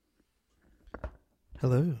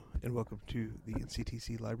Hello, and welcome to the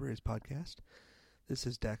NCTC Libraries podcast. This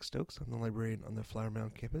is Dax Stokes. I'm the librarian on the Flower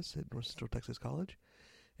Mound campus at North Central Texas College.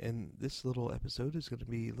 And this little episode is going to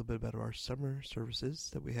be a little bit about our summer services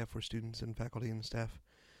that we have for students and faculty and staff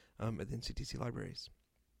at the NCTC Libraries.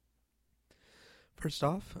 First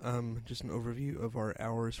off, just an overview of our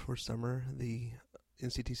hours for summer. The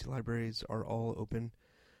NCTC Libraries are all open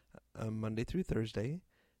Monday through Thursday.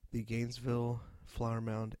 The Gainesville, Flower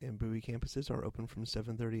Mound, and Bowie campuses are open from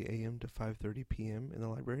 7:30 a.m. to 5:30 p.m. in the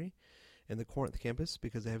library. And the Corinth campus,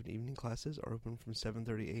 because they have evening classes, are open from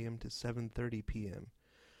 7:30 a.m. to 7:30 p.m.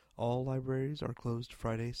 All libraries are closed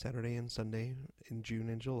Friday, Saturday, and Sunday in June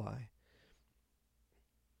and July.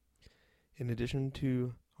 In addition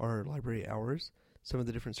to our library hours, some of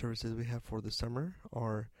the different services we have for the summer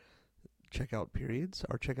are checkout periods.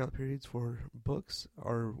 Our checkout periods for books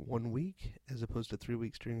are 1 week as opposed to 3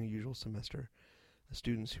 weeks during the usual semester.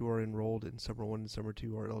 Students who are enrolled in Summer 1 and Summer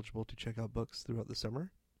 2 are eligible to check out books throughout the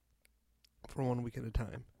summer for 1 week at a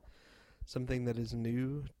time. Something that is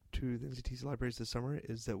new to the NCTC Libraries this summer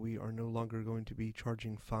is that we are no longer going to be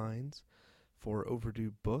charging fines for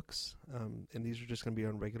overdue books, and these are just going to be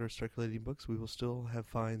on regular circulating books. We will still have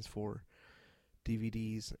fines for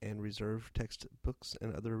DVDs and reserve textbooks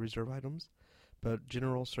and other reserve items, but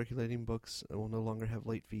general circulating books will no longer have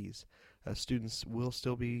late fees. Students will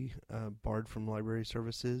still be barred from library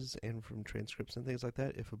services and from transcripts and things like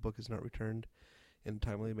that if a book is not returned in a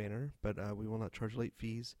timely manner, but we will not charge late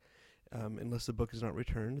fees. Unless the book is not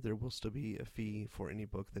returned, there will still be a fee for any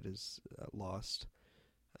book that is lost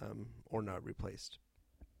or not replaced.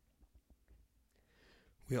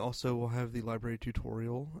 We also will have the library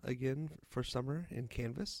tutorial again for summer in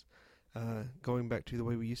Canvas. Going back to the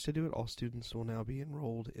way we used to do it, all students will now be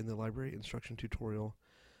enrolled in the library instruction tutorial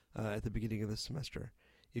at the beginning of the semester.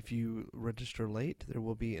 If you register late, there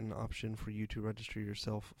will be an option for you to register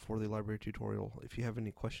yourself for the library tutorial. If you have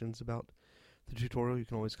any questions about the tutorial, you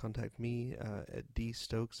can always contact me at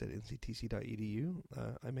dstokes@nctc.edu.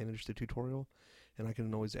 I manage the tutorial, and I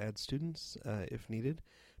can always add students if needed.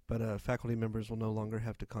 But faculty members will no longer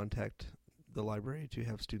have to contact the library to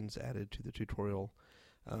have students added to the tutorial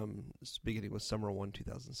beginning with Summer 1,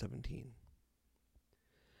 2017.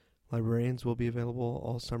 Librarians will be available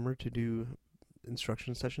all summer to do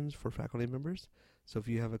instruction sessions for faculty members. So if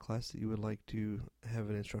you have a class that you would like to have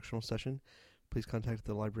an instructional session, please contact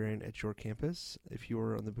the librarian at your campus. If you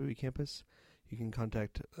are on the Bowie campus, you can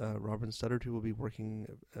contact Robin Studdard, who will be working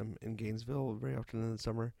in Gainesville very often in the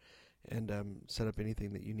summer, and set up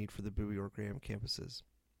anything that you need for the Bowie or Graham campuses.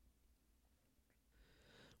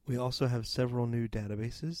 We also have several new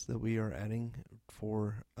databases that we are adding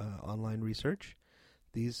for online research.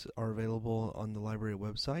 These are available on the library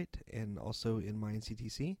website and also in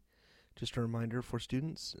MyNCTC. Just a reminder for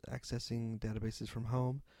students accessing databases from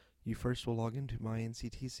home, you first will log into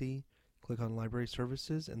MyNCTC, click on Library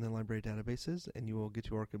Services and then Library Databases, and you will get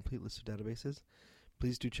to our complete list of databases.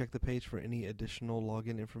 Please do check the page for any additional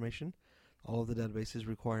login information. All of the databases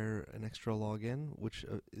require an extra login, which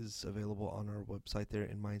is available on our website there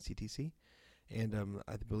in MyNCTC. And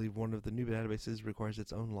I believe one of the new databases requires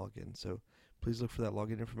its own login. So please look for that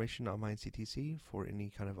login information on MyNCTC for any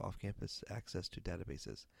kind of off-campus access to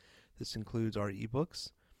databases. This includes our ebooks,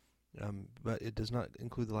 but it does not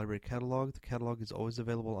include the library catalog. The catalog is always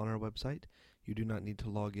available on our website. You do not need to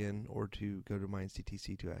log in or to go to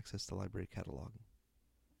MyNCTC to access the library catalog.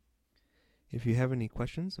 If you have any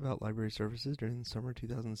questions about library services during the summer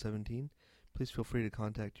 2017, please feel free to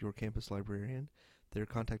contact your campus librarian. Their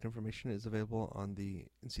contact information is available on the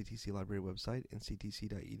NCTC Library website,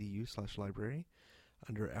 nctc.edu/library.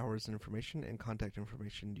 Under Hours and Information and Contact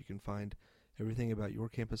Information, you can find everything about your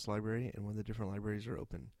campus library and when the different libraries are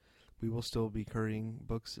open. We will still be carrying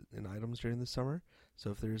books and items during the summer,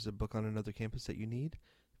 so if there's a book on another campus that you need,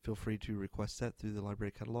 feel free to request that through the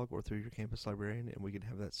library catalog or through your campus librarian, and we can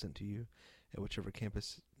have that sent to you at whichever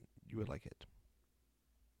campus you would like it.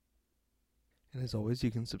 And as always,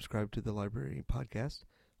 you can subscribe to the library podcast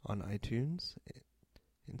on iTunes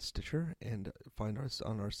and Stitcher, and find us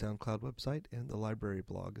on our SoundCloud website and the library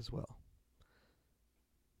blog as well.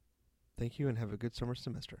 Thank you, and have a good summer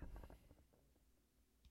semester.